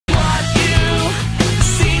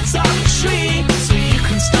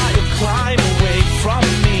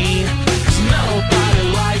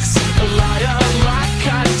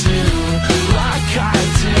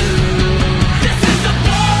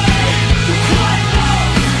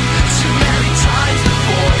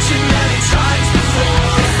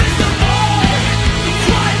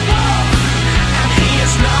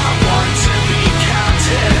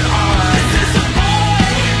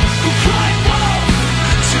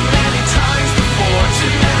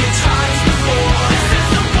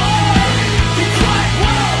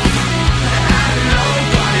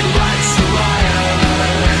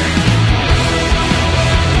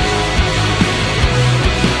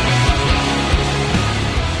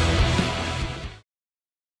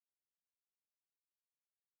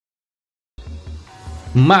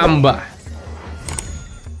Mamba.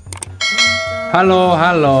 Halo,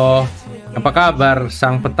 halo. Apa kabar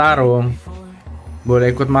sang petarung?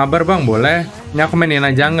 Boleh ikut mabar bang? Boleh. Ini aku main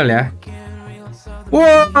Yena jungle ya.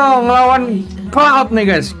 Wow, ngelawan Cloud nih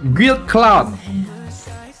guys. Guild Cloud.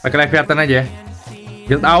 Pakai Leviathan aja ya.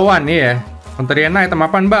 Guild Awan nih ya. Counter Yena item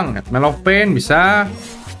apaan bang? Mail of Pain bisa.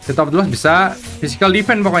 Set of Duels bisa. Physical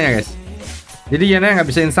Defense pokoknya guys. Jadi Yena nggak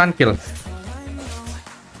bisa instant kill.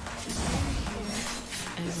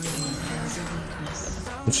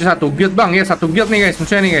 Musuh satu guild bang ya, satu guild nih guys,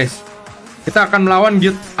 musuhnya nih guys. Kita akan melawan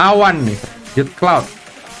guild Awan nih, guild Cloud.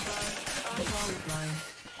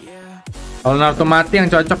 Kalau Naruto mati yang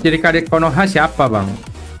cocok jadi Kades Konoha siapa bang?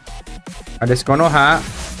 Kades Konoha,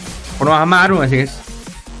 Konoha Maru nggak sih guys?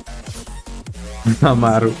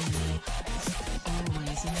 Maru.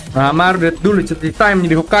 Nah Maru dari dulu cita-cita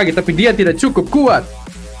menjadi Hokage, tapi dia tidak cukup kuat.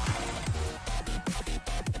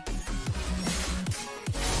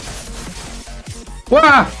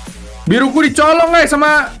 Wah, biruku dicolong guys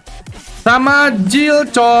sama Jill,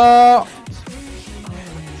 cok.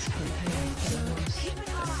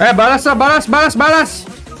 Balas lah, balas.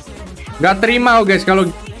 Gak terima aku guys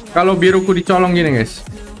kalau biruku dicolong gini guys.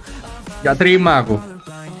 Gak terima aku.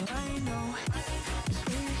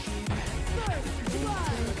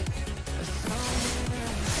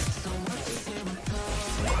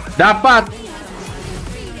 Dapat.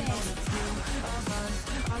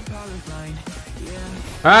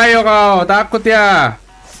 Ayo kau, takut ya.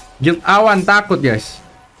 Guild Awan takut guys.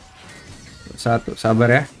 Satu,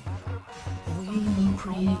 sabar ya.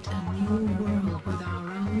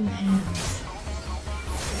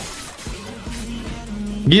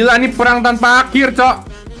 Gila nih perang tanpa akhir, cok.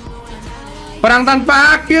 Perang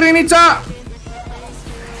tanpa akhir ini, cok.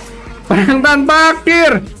 Perang tanpa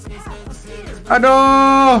akhir.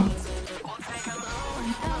 Aduh.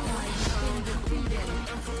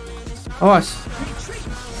 Awas.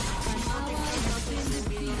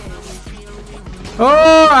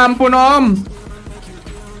 Oh, ampun om.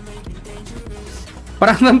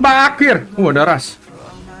 Perang tanpa akhir. Udah ras.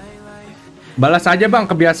 Balas aja bang,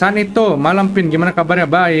 kebiasaan itu. Malam Pin, gimana kabarnya?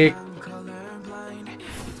 Baik.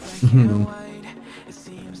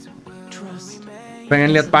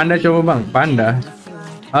 Pengen lihat panda coba bang. Panda.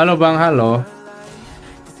 Halo bang, halo.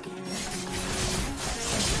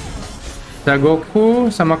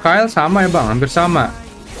 Goku sama Kyle sama ya bang, hampir sama.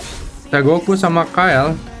 Goku sama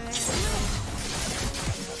Kyle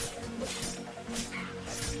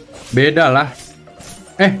beda lah.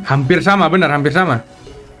 Hampir sama, benar hampir sama.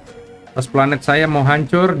 Pas planet saya mau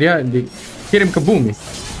hancur, dia dikirim ke bumi.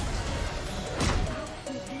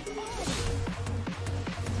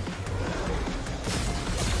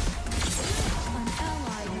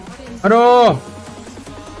 Aduh.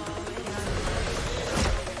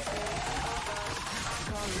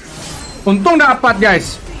 Untung dapat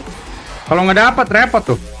guys. Kalau nggak dapat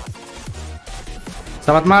repot tuh.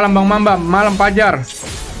 Selamat malam Bang Mamba, malam Fajar.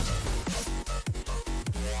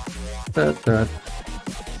 Tetet.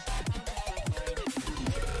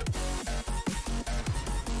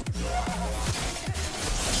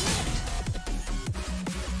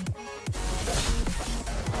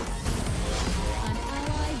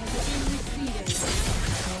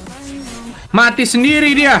 Mati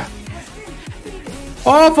sendiri dia.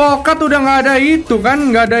 Oh, Vokat udah nggak ada itu kan,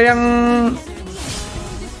 nggak ada yang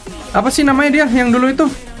apa sih namanya dia yang dulu itu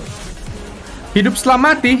hidup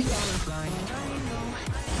setelah mati.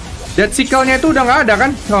 Dead Sickle-nya itu udah nggak ada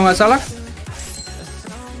kan, kalau nggak salah.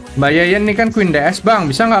 Mbak Yayan nih kan Queen DS bang,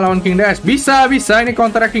 bisa nggak lawan King DS? Bisa, bisa. Ini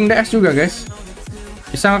counter King DS juga guys.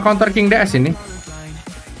 Bisa nggak counter King DS ini?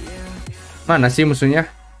 Mana sih musuhnya?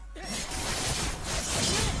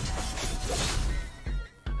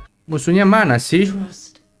 Musuhnya mana sih?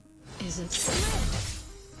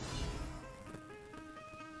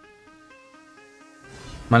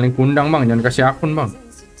 Maling kundang bang, jangan kasih akun bang.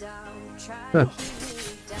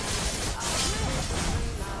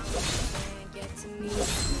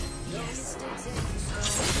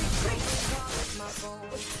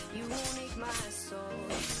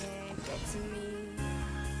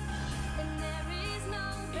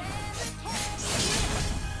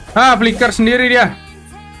 Flicker sendiri dia.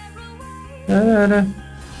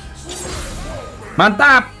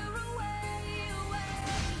 Mantap.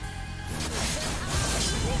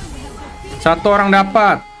 Satu orang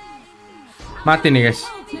dapat. Mati nih guys.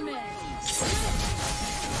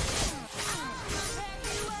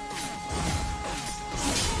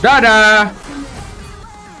 Dadah.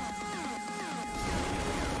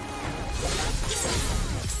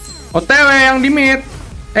 OTW yang di mid.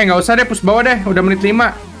 Nggak usah deh, push bawah deh. Udah menit 5.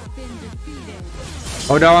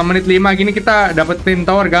 Udah menit 5 gini kita dapetin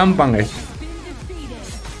tower gampang guys.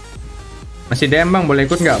 Masih DM bang, boleh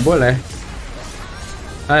ikut nggak? Boleh.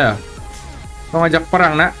 Ayo. Mau ngajak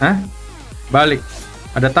perang nak? Hah? Balik.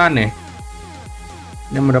 Ada Tane.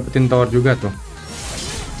 Dia mau dapetin tower juga tuh.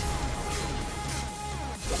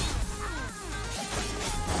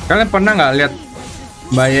 Kalian pernah nggak lihat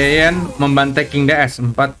Mbak Yeyen membantai King DS?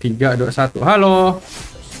 4, 3, 2, 1. Halo.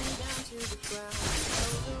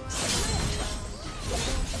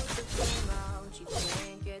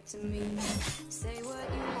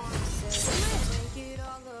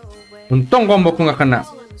 Untung komboku nggak kena.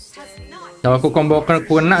 Kalau aku combo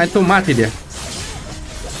kena itu mati dia.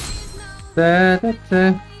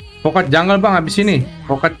 Pokat jungle bang habis ini.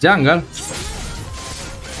 Pokat jungle.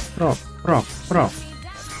 Prok.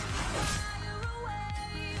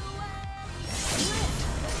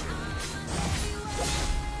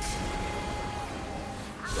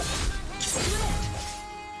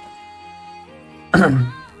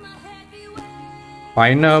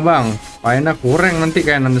 Final bang, final kurang nanti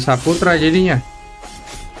kayak Nanda Saputra jadinya.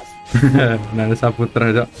 Nanda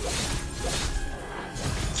Saputra dok.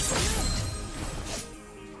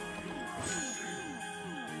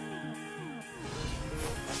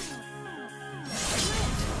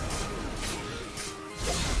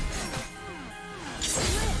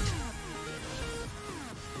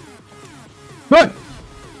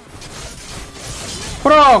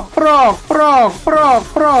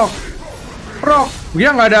 Prok.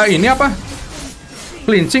 Dia nggak ada ini apa?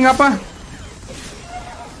 Cleansing apa?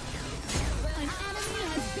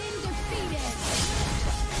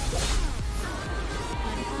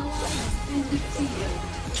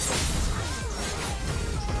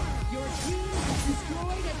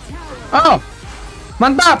 Oh,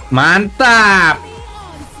 mantap.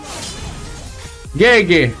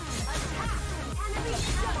 GG.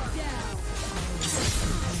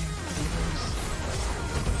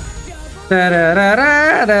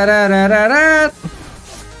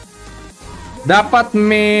 Dapat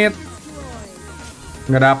mid.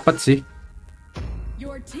 Nggak dapat sih.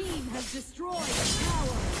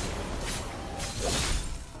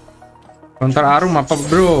 Counter Arum apa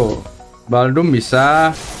bro? Baldum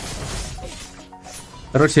bisa.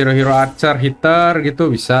 Terus hero-hero archer hitter gitu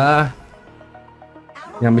bisa.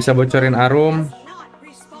 Yang bisa bocorin Arum.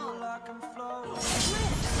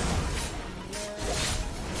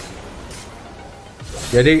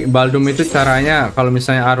 Jadi Baldum itu caranya kalau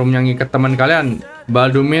misalnya Arum yang ngikat teman kalian,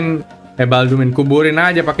 Baldumin kuburin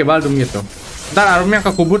aja pakai Baldum gitu. Ntar Arumnya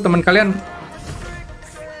kekubur teman kalian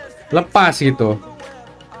lepas gitu.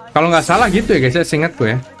 Kalau nggak salah gitu ya guys, ya seingatku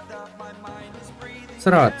ya.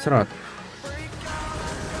 Serot.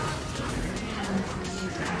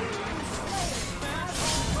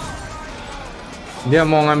 Dia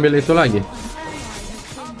mau ngambil itu lagi.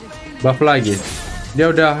 Buff lagi.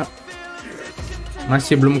 Dia udah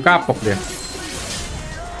masih belum kapok dia.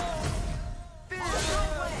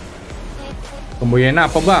 Combo Yena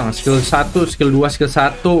apa bang? Skill 1, skill 2, skill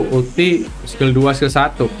 1, ulti, skill 2, skill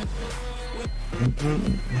 1.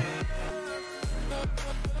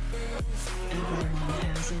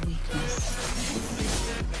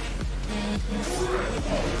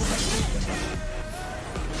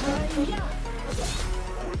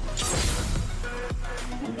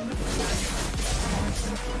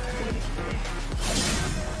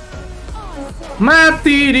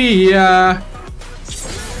 Mati dia.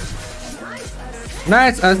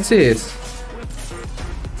 Nice assist.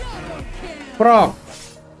 Prok.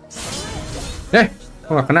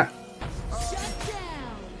 Kok nggak kena?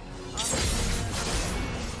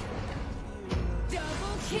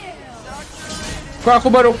 Kok aku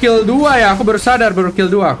baru kill 2 ya? Aku baru sadar baru kill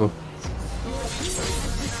 2 aku.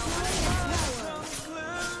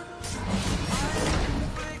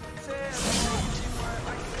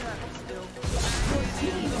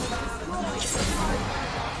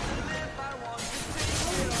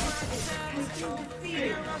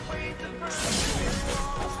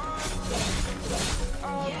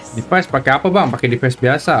 Device pakai apa bang? Pakai device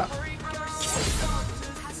biasa.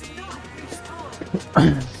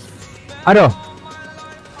 Aduh.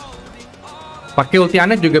 Pakai ulti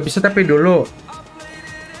aneh juga bisa tapi dulu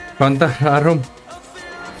counter Arum.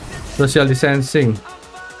 Social distancing.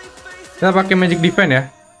 Kita pakai magic defense ya.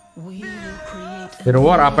 Hero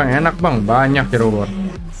war apa yang enak bang? Banyak hero war.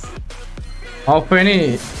 OV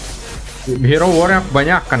ini hero warnya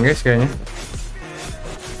kebanyakan guys kayaknya.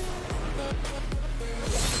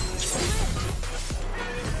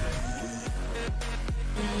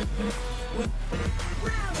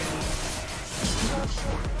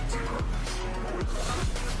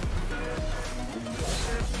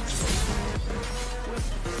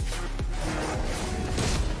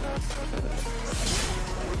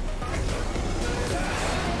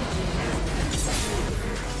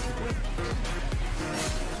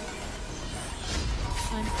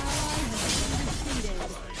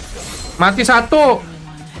 Mati satu.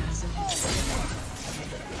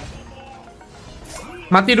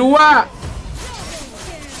 Mati dua.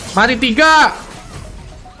 Mati tiga.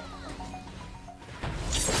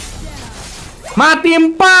 Mati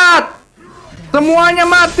empat. Semuanya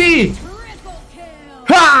mati.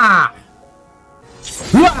 Ha!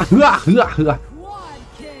 Wah, wah, wah, wah.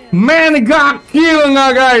 Mega kill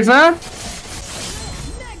nggak guys, ha?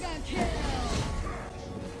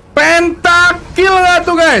 Penta kill nggak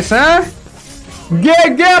tuh guys, ha?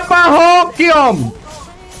 GG apa hoki om?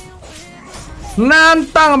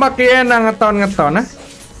 Nantang pakai Yena ngeton, ha?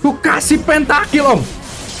 Tuh kasih penta kill om.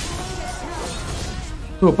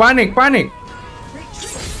 Tuh panik.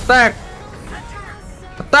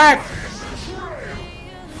 Attack.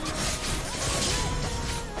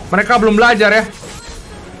 Mereka belum belajar ya.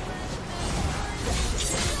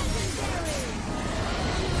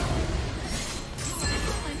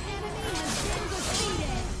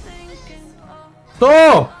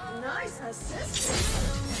 Tuh.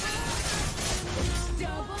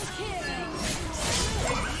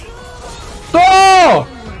 Tuh.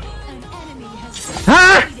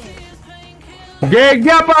 Hah? GG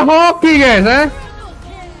apa hoki guys, eh?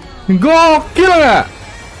 Gokil nggak?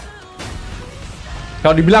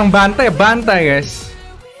 Kalau dibilang bantai guys.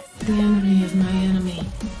 The enemy of my enemy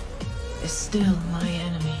is still my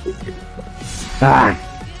enemy. Ah,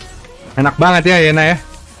 enak banget ya Yena ya.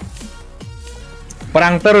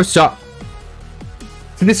 Perang terus cok.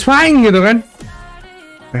 Satisfying gitu kan.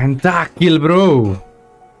 Pentakill bro.